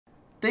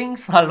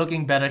things are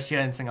looking better here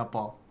in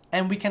Singapore,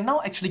 and we can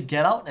now actually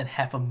get out and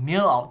have a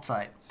meal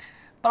outside.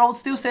 But I would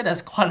still say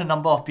there's quite a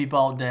number of people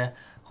out there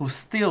who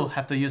still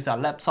have to use their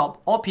laptop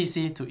or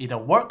PC to either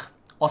work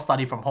or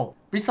study from home.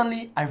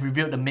 Recently, I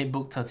reviewed the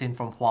MateBook 13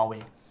 from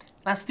Huawei, and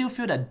I still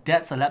feel that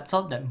that's a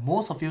laptop that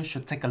most of you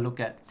should take a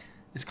look at.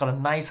 It's got a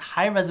nice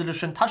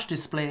high-resolution touch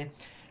display,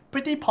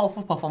 pretty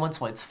powerful performance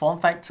for its form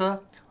factor,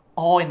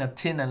 all in a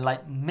thin and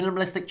light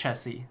minimalistic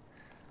chassis.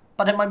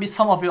 But there might be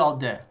some of you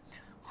out there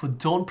who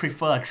don't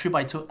prefer a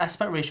 3:2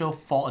 aspect ratio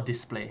for a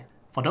display.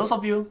 For those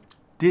of you,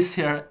 this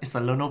here is the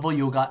Lenovo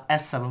Yoga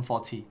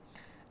S740.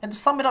 And to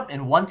sum it up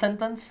in one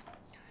sentence,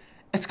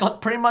 it's got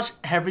pretty much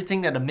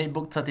everything that the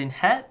MateBook 13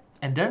 had,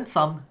 and then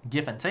some,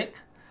 give and take,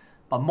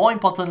 but more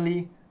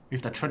importantly,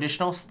 with the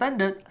traditional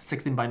standard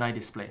 16:9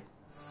 display.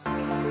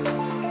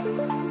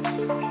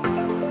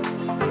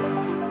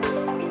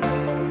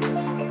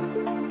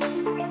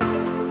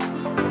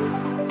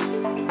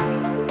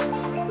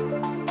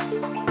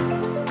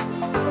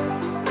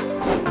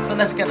 So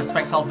let's get the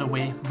specs out of the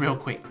way real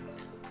quick.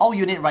 Our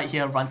unit right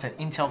here runs an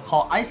Intel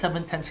Core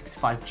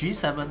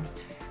i7-1065G7,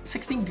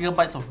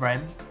 16GB of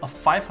RAM, a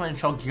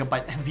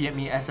 512GB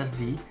NVMe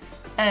SSD,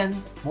 and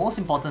most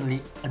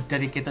importantly, a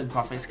dedicated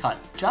graphics card,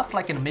 just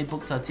like in the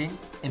MateBook 13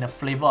 in a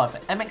flavor of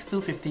an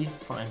MX250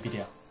 from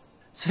Nvidia.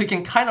 So you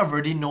can kind of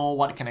already know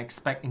what you can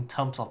expect in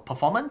terms of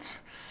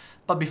performance,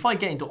 but before I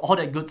get into all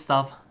that good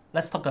stuff,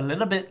 let's talk a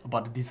little bit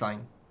about the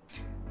design.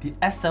 The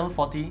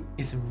S740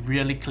 is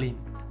really clean.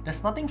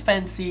 There's nothing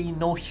fancy,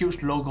 no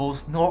huge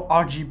logos, no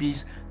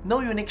RGBs, no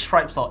unique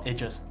stripes or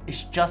edges.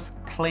 It's just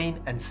plain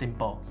and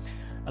simple.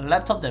 A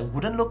laptop that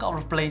wouldn't look out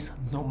of place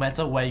no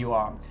matter where you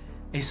are.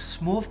 A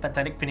smooth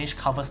metallic finish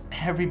covers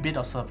every bit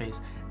of surface,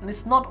 and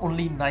it's not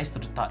only nice to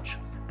the touch,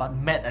 but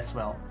matte as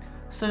well.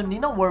 So you need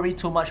not worry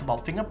too much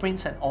about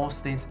fingerprints and oil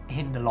stains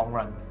in the long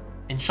run.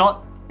 In short,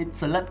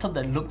 it's a laptop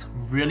that looked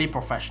really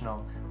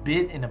professional, be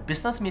it in a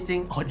business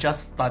meeting or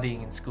just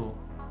studying in school.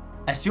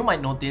 As you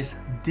might notice,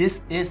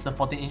 this is the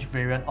 14-inch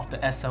variant of the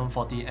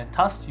S740, and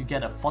thus you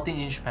get a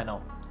 14-inch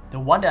panel. The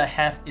one that I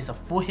have is a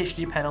Full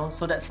HD panel,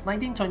 so that's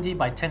 1920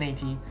 by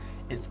 1080,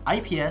 it's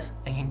IPS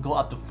and can go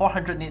up to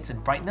 400 nits in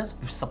brightness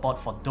with support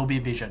for Dolby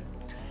Vision.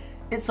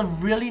 It's a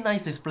really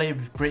nice display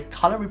with great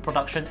color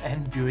reproduction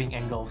and viewing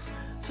angles,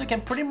 so you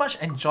can pretty much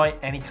enjoy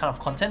any kind of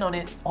content on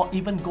it or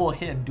even go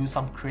ahead and do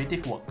some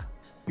creative work.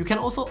 You can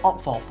also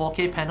opt for a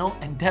 4K panel,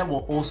 and that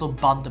will also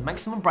bump the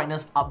maximum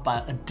brightness up by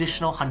an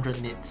additional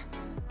 100 nits.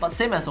 But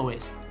same as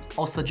always,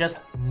 I'll suggest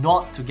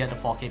not to get the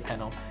 4K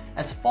panel,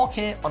 as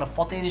 4K on a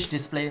 14-inch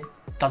display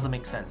doesn't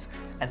make sense,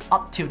 and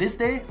up till this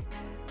day,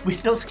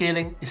 window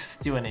scaling is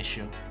still an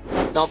issue.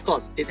 Now of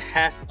course, it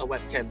has a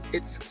webcam.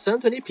 It's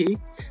 720p,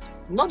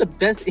 not the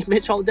best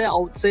image out there I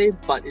would say,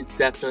 but it's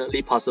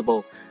definitely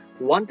possible.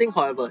 One thing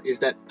however is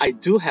that I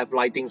do have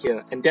lighting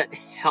here, and that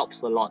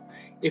helps a lot.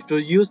 If you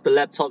use the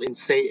laptop in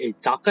say a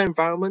darker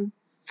environment,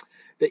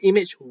 the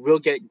image will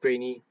get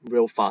grainy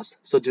real fast,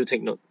 so do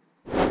take note.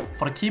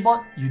 For the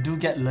keyboard, you do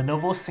get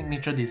Lenovo's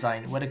signature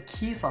design where the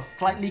keys are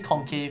slightly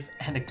concave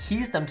and the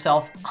keys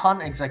themselves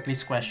aren't exactly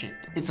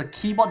square-shaped. It's a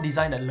keyboard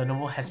design that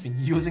Lenovo has been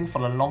using for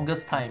the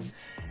longest time,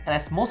 and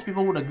as most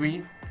people would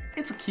agree,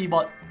 it's a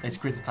keyboard that's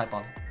great to type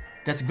on.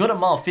 There's a good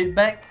amount of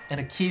feedback, and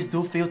the keys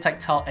do feel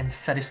tactile and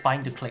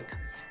satisfying to click.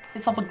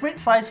 It's of a great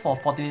size for a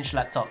 14-inch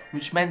laptop,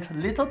 which meant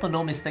little to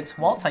no mistakes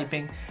while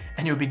typing,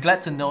 and you'll be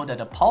glad to know that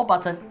the power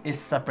button is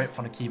separate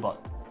from the keyboard.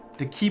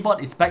 The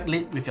keyboard is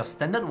backlit with your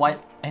standard white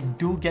and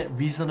do get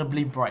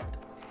reasonably bright.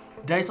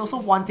 There is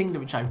also one thing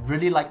which I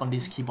really like on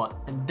this keyboard,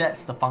 and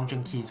that's the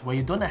function keys, where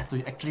you don't have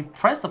to actually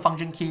press the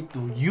function key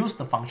to use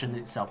the function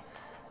itself.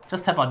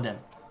 Just tap on them.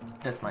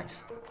 That's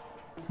nice.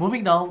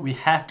 Moving down, we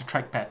have the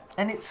trackpad,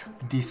 and it's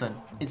decent.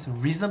 It's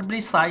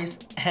reasonably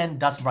sized and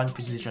does run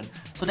precision,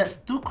 so that's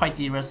two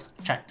criteria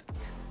checked.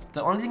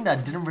 The only thing that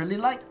I didn't really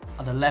like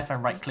are the left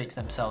and right clicks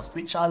themselves,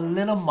 which are a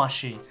little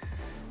mushy,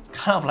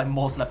 kind of like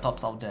most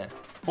laptops out there.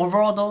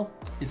 Overall though,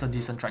 it's a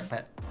decent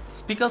trackpad.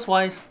 Speakers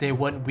wise, they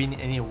won't win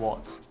any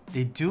awards.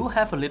 They do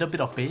have a little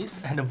bit of bass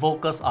and the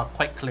vocals are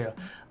quite clear,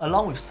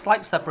 along with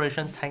slight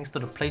separation thanks to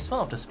the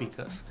placement of the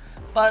speakers.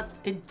 But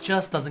it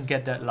just doesn't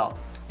get that loud.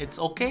 It's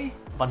okay,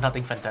 but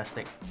nothing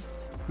fantastic.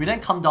 We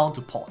then come down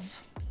to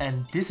ports,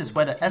 and this is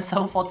where the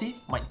S740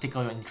 might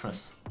tickle your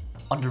interest.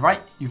 On the right,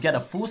 you get a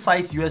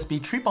full-size USB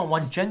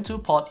 3.1 Gen 2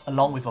 port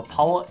along with a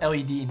power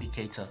LED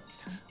indicator.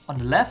 On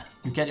the left,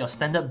 you get your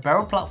standard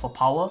barrel plug for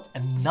power,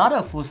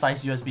 another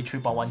full-size USB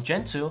 3.1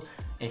 Gen 2,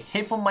 a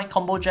headphone mic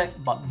combo jack,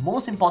 but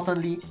most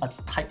importantly, a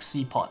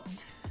Type-C port.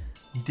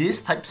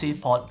 This Type-C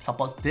port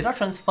supports data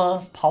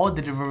transfer, power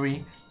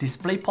delivery,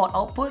 DisplayPort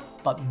output,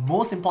 but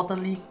most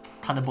importantly,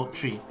 Thunderbolt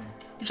 3,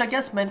 which I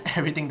guess meant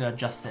everything that I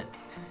just said.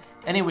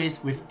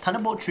 Anyways, with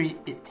Thunderbolt 3,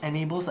 it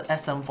enables the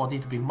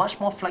S740 to be much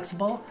more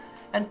flexible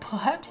and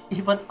perhaps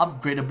even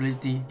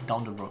upgradability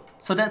down the road.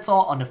 So that's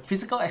all on the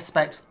physical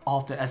aspects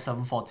of the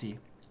S740.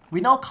 We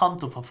now come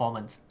to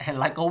performance, and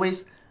like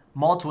always,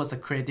 more towards the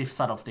creative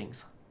side of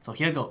things. So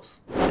here goes.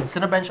 In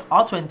Cinebench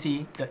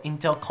R20, the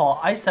Intel Core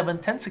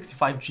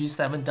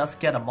i7-1065G7 does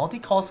get a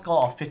multi-core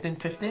score of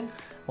 1515,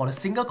 while the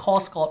single core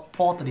scored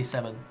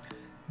 437.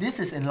 This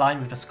is in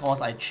line with the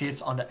scores I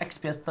achieved on the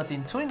XPS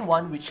 13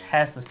 2-in-1, which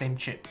has the same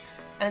chip,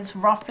 and it's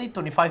roughly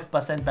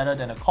 25% better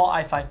than the Core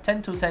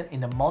i5-10210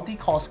 in the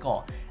multi-core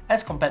score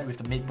as compared with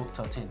the MateBook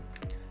 13.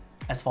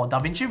 As for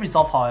DaVinci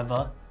Resolve,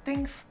 however,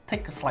 things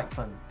take a slight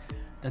turn.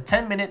 The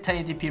 10-minute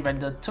 1080p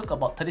render took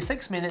about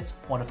 36 minutes,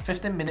 while the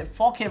 15-minute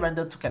 4K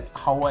render took an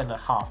hour and a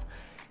half.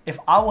 If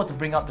I were to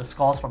bring up the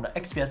scores from the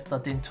XPS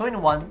 13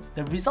 2-in-1,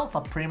 the results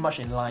are pretty much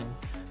in line,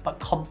 but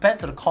compared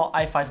to the Core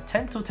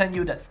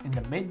i5-10210U that's in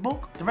the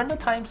MateBook, the render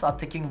times are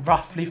taking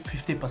roughly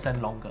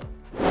 50% longer.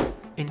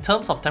 In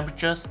terms of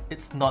temperatures,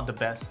 it's not the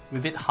best,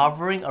 with it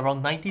hovering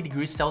around 90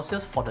 degrees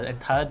Celsius for the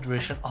entire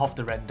duration of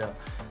the render,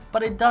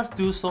 but it does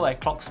do so at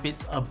clock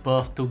speeds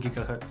above 2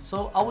 GHz,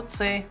 so I would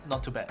say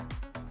not too bad.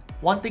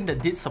 One thing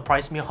that did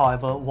surprise me,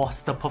 however,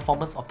 was the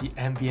performance of the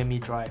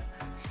NVMe drive.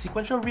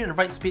 Sequential read and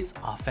write speeds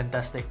are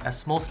fantastic,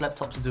 as most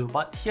laptops do,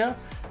 but here,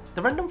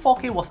 the random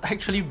 4K was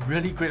actually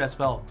really great as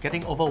well,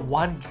 getting over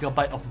 1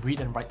 GB of read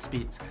and write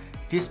speeds.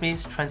 This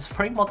means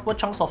transferring multiple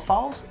chunks of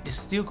files is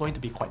still going to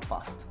be quite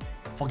fast.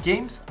 For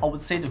games, I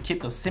would say to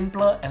keep the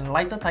simpler and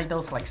lighter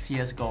titles like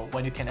CSGO,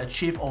 when you can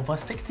achieve over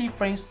 60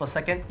 frames per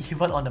second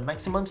even on the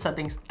maximum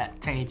settings at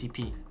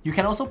 1080p. You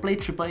can also play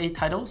AAA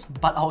titles,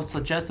 but I would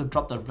suggest to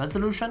drop the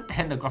resolution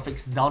and the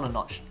graphics down a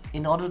notch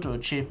in order to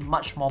achieve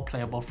much more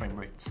playable frame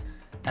rates.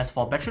 As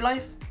for battery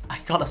life, I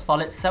got a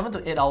solid 7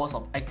 to 8 hours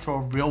of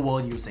actual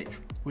real-world usage,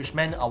 which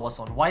meant I was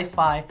on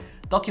Wi-Fi,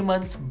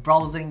 documents,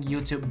 browsing,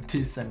 YouTube,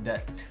 this and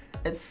that.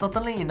 It's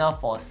certainly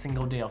enough for a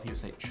single day of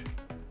usage.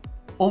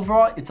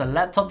 Overall, it's a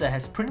laptop that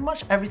has pretty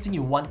much everything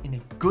you want in a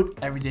good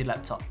everyday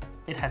laptop.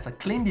 It has a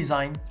clean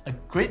design, a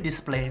great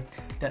display,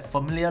 that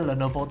familiar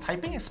Lenovo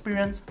typing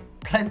experience,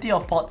 plenty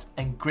of ports,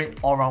 and great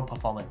all-round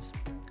performance.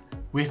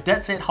 With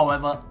that said,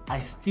 however, I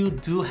still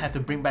do have to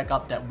bring back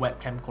up that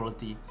webcam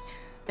quality.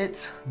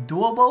 It's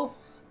doable,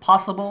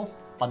 passable,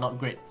 but not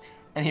great.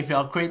 And if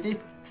you're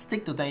creative,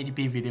 stick to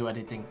 1080p video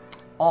editing.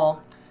 Or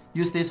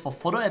use this for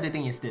photo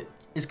editing instead.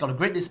 It's got a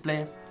great display,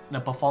 and the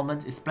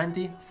performance is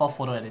plenty for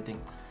photo editing.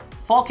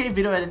 4K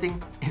video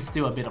editing is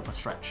still a bit of a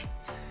stretch.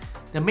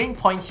 The main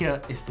point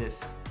here is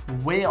this: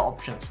 weigh your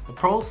options, the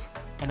pros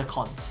and the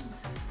cons.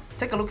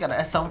 Take a look at the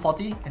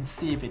S740 and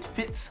see if it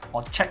fits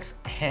or checks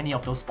any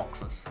of those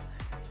boxes.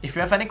 If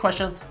you have any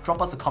questions,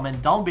 drop us a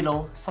comment down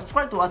below,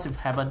 subscribe to us if you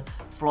haven't,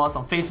 follow us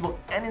on Facebook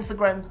and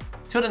Instagram.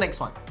 Till the next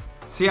one,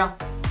 see ya!